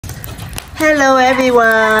Hello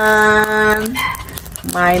everyone.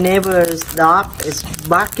 My neighbor's dog is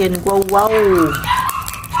barking. Whoa, whoa.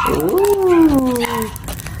 Ooh.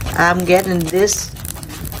 I'm getting this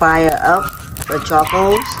fire up the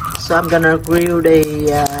charcoals, so I'm gonna grill the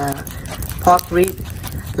pork rib.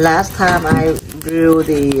 Last time I grilled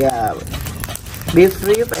the beef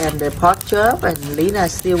rib and the pork chop, and Lena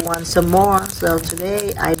still wants some more, so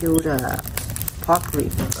today I do the pork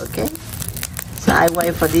rib. Okay, so I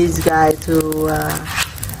wait for these guys to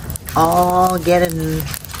all getting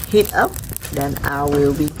heat up, then I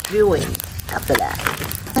will be grilling after that.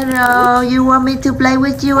 Hello, you want me to play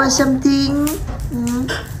with you or something?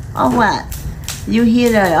 Or what? You hear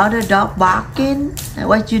the other dog barking?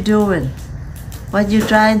 What you doing? What you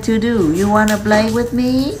trying to do? You wanna play with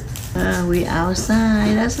me? We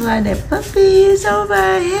outside, that's why the puppy is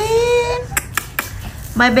over here.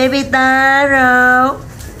 My baby Taro.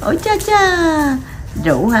 Ôi cha cha.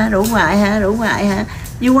 Rủ hả? Rủ ngoại hả? Rủ ngoại hả?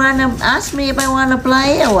 You wanna ask me if I wanna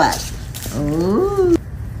play or what? Ooh.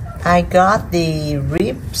 I got the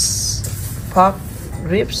ribs, pork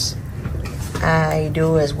ribs. I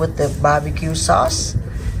do it with the barbecue sauce.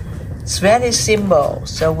 It's very simple.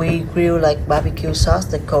 So we grill like barbecue sauce,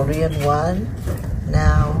 the Korean one.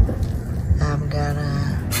 Now I'm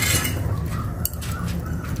gonna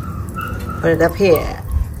put it up here.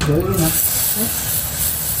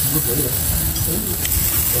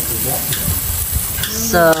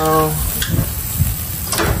 So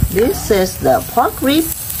this is the pork rib.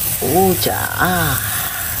 Ooh, cha.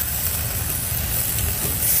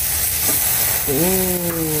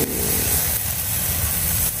 Ooh.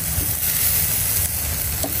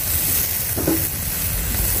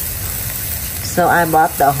 So I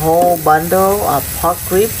bought the whole bundle of pork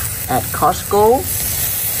rib at Costco.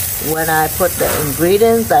 When I put the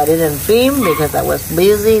ingredients, I didn't film because I was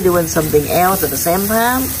busy doing something else at the same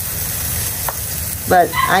time.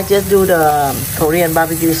 But I just do the Korean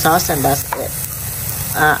barbecue sauce and that's it.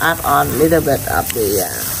 Add on a little bit of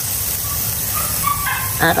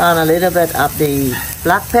the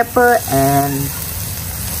black pepper and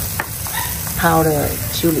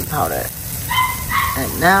chili powder.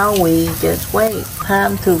 And now we just wait.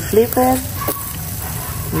 Time to flip it.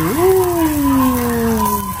 Ooh.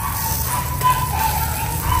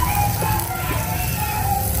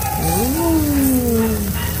 Ooh.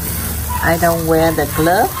 I don't wear the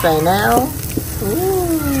glove right now.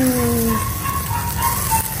 Ooh.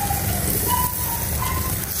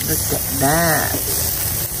 Look at that.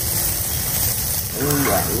 Ooh,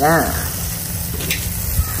 yeah.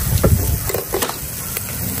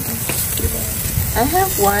 I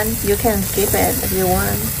have one. You can skip it if you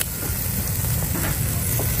want.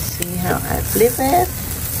 See how I flip it?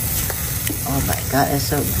 Oh my god, it's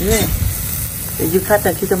so good. Did you cut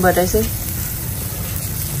the cucumber, Daisy?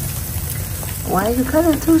 Why you cut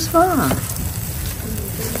it too small?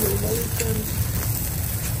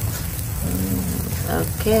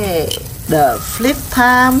 Okay, the flip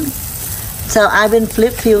time. So I've been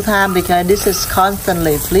flip few times because this is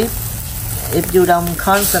constantly flip. If you don't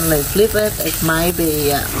constantly flip it, it might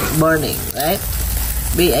be burning, right?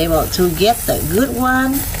 Be able to get the good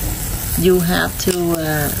one, you have to,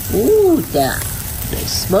 ooh, yeah, they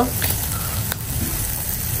smoke.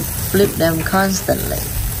 Flip them constantly.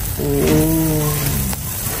 Ooh.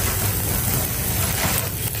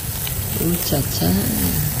 Ooh, cha cha.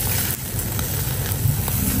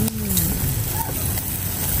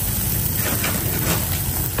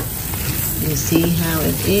 You see how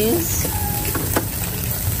it is?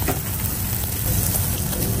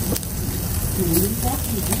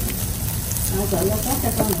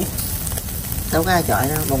 Đâu có ai chọi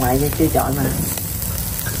đâu, bà ngoại chưa chọi mà.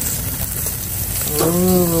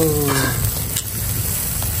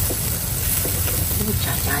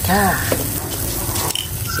 Cha cha cha.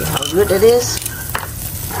 See how good it is?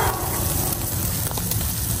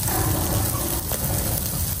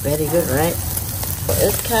 Very good, right?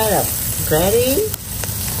 It's kind of ready.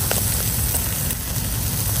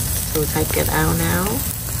 So take it out now.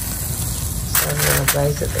 So I'm gonna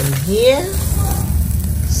place it in here.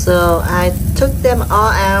 So I took them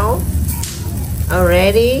all out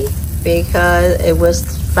already because it was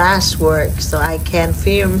fast work, so I can't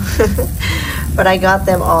film. But I got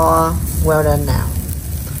them all well done now.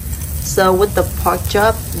 So with the pork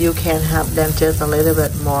chop, you can have them just a little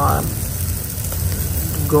bit more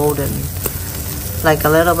golden, like a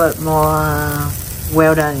little bit more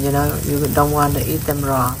well done, you know. You don't want to eat them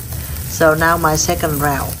raw. So now my second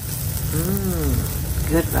round.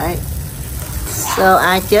 Good, right? So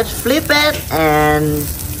I just flip it and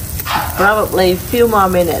probably a few more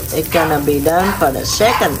minutes it's gonna be done for the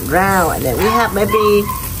second round, and then we have maybe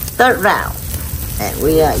third round. And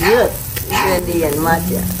we are good. Wendy and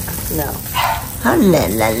Matcha. No. La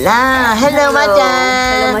la la. Hello, Matcha.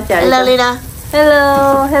 Hello, Matcha. Hello, Lena.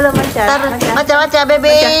 Hello, Matcha. Matcha,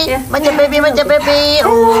 baby. Matcha, baby.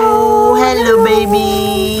 Oh, hello,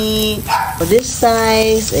 baby. So this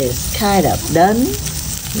size is kind of done.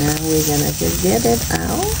 Now we're gonna just get it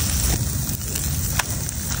out.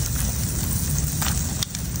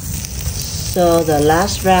 So the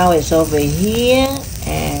last round is over here,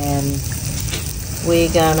 and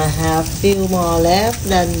we're gonna have few more left,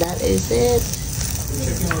 and that is it.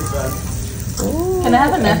 Ooh, Can I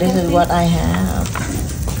have a napkin, and this is what I have.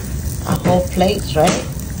 A whole plate, right?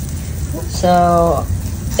 So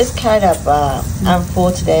it's kind of I'm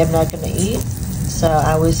full today. I'm not gonna eat. So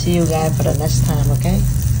I will see you guys for the next time, okay?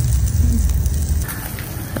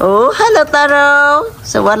 Oh, hello, Taro.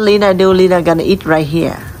 So what Lena do? Lena gonna eat right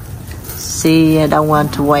here. See, I don't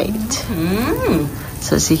want to wait.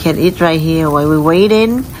 So she can eat right here while we're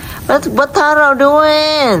waiting. But what Taro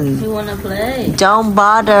doing? You wanna play? Don't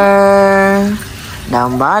bother.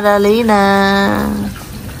 Don't bother, Lena.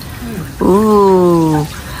 Ooh.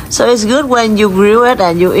 So it's good when you grill it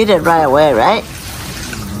and you eat it right away, right?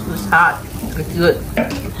 It's hot. It's good.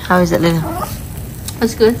 How is it, Lena?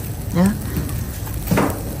 It's good. Yeah.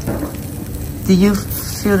 Do you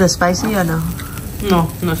feel the spicy or no? No,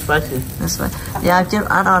 not spicy. That's right. Yeah, I just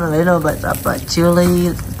add on a little bit of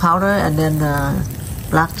chili powder and then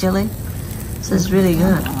black chili. So it's really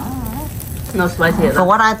good. No spicy at For all.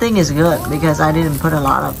 what I think is good because I didn't put a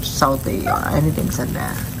lot of salty or anything in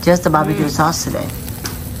there. Just the barbecue sauce today.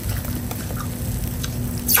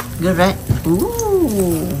 Good, right?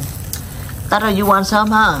 Ooh. Taro, you want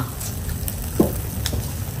some, huh?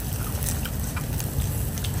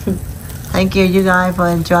 Thank you guys for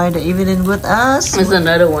enjoying the evening with us. There's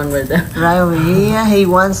another one right there. Right over here, he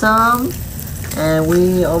wants some, and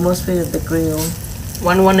we almost finished the grill.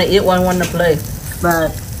 One wanna eat, one wanna play.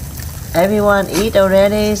 But everyone eat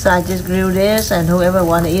already, so I just grill this, and whoever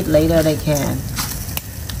want to eat later, they can.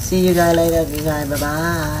 See you guys later, you guys.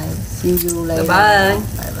 Bye-bye. See you later. Bye-bye.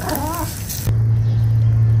 Bye-bye.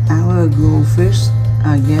 Our goldfish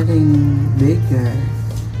are getting bigger.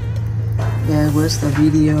 That was the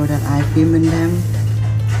video that I filmed them.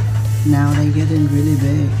 Now they're getting really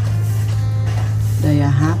big. They are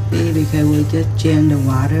happy because we just changed the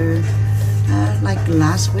water like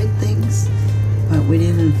last week things, but we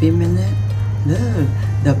didn't film it. Look,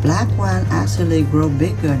 the black one actually grow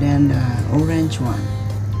bigger than the orange one.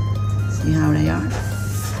 See how they are?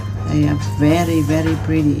 They are very, very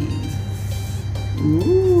pretty.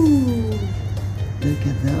 Ooh, look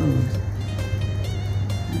at those.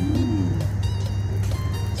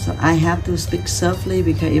 So I have to speak softly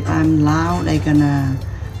because if I'm loud, they're gonna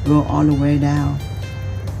go all the way down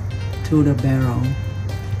to the barrel.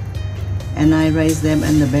 And I raise them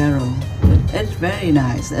in the barrel. It's very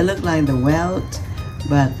nice. They look like the welt,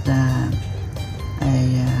 but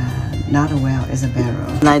not a welt, it's a barrel.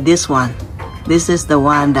 Like this one. This is the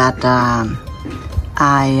one that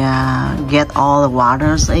I get all the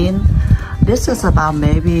waters in. This is about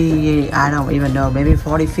maybe, I don't even know, maybe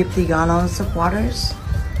 40-50 gallons of waters.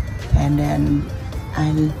 And then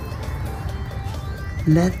I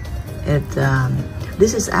let it,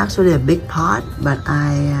 this is actually a big pot, but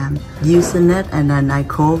I am using it and then I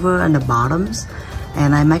cover on the bottoms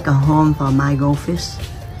and I make a home for my goldfish.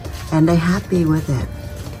 And they're happy with it.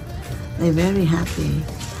 They're very happy.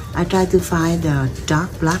 I try to find the dark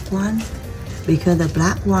black one because the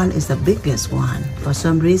black one is the biggest one for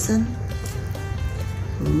some reason.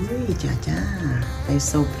 Ooh, cha-cha. They're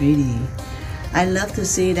so pretty. I love to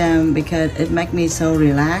see them because it makes me so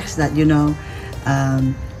relaxed that, you know,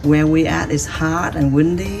 where we at is hot and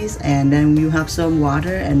windy, and then you have some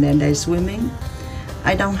water and then they're swimming.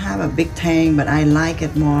 I don't have a big tank, but I like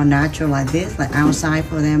it more natural like this, like outside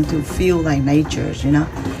for them to feel like nature, you know,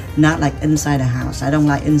 not like inside the house. I don't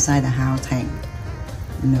like inside the house tank.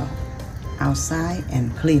 No, outside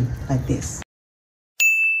and clean like this.